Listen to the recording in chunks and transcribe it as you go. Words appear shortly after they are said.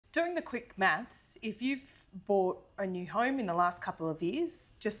Doing the quick maths, if you've bought a new home in the last couple of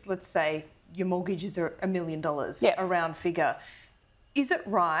years, just let's say your mortgages are $1 million, a round figure, is it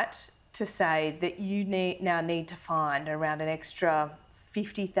right to say that you now need to find around an extra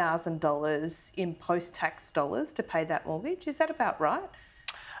 $50,000 in post-tax dollars to pay that mortgage? Is that about right?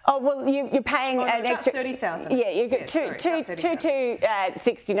 Oh, well, you're paying an extra... $30,000. Yeah, you get two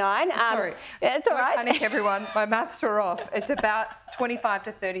 269. Sorry. That's all right. Don't panic, everyone. My maths are off. It's about $25,000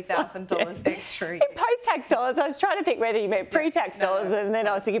 to $30,000 extra. In post-tax dollars, I was trying to think whether you meant pre-tax dollars, and then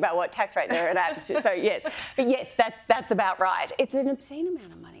I was thinking about what tax rate they're at. So yes, but yes, that's about right. It's an obscene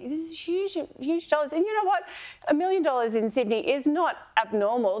amount of money. This is huge dollars, and you know what? $1 million in Sydney is not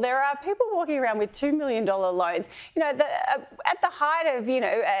abnormal. There are people walking around with $2 million loans. You know, at the height of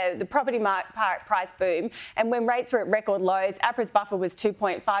the property price boom, and when rates were at record lows, APRA's buffer was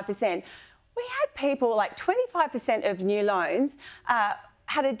 2.5%. We had people, like 25% of new loans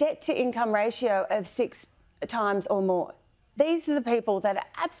had a debt-to-income ratio of 6 times or more. These are the people that are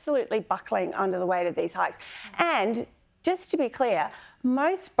absolutely buckling under the weight of these hikes. And just to be clear,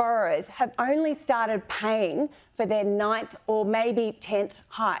 most borrowers have only started paying for their 9th or maybe 10th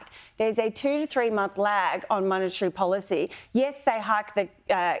hike. There's a 2 to 3 month lag on monetary policy. Yes, they hike the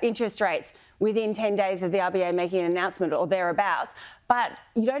interest rates within 10 days of the RBA making an announcement or thereabouts, but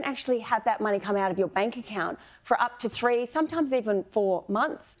you don't actually have that money come out of your bank account for up to 3, sometimes even 4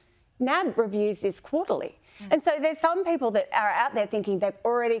 months. NAB reviews this quarterly. And so there's some people that are out there thinking they've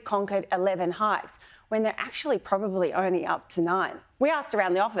already conquered 11 hikes when they're actually probably only up to 9. We asked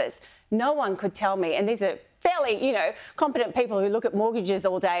around the office, no one could tell me, and these are fairly, competent people who look at mortgages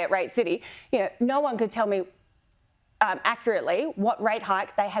all day at RateCity, no one could tell me accurately what rate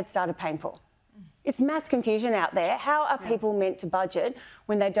hike they had started paying for. It's mass confusion out there. How are people meant to budget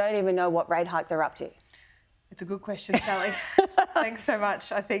when they don't even know what rate hike they're up to? It's a good question, Sally. Thanks so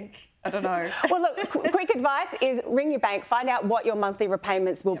much. I don't know. Well, look, quick advice is ring your bank, find out what your monthly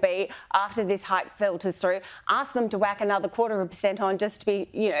repayments will be after this hike filters through. Ask them to whack another 0.25% on just to be,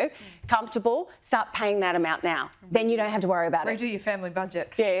 comfortable. Start paying that amount now. Then you don't have to worry about it. Redo your family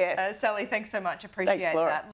budget. Yeah. Sally, thanks so much. Appreciate Thanks, Laura. that.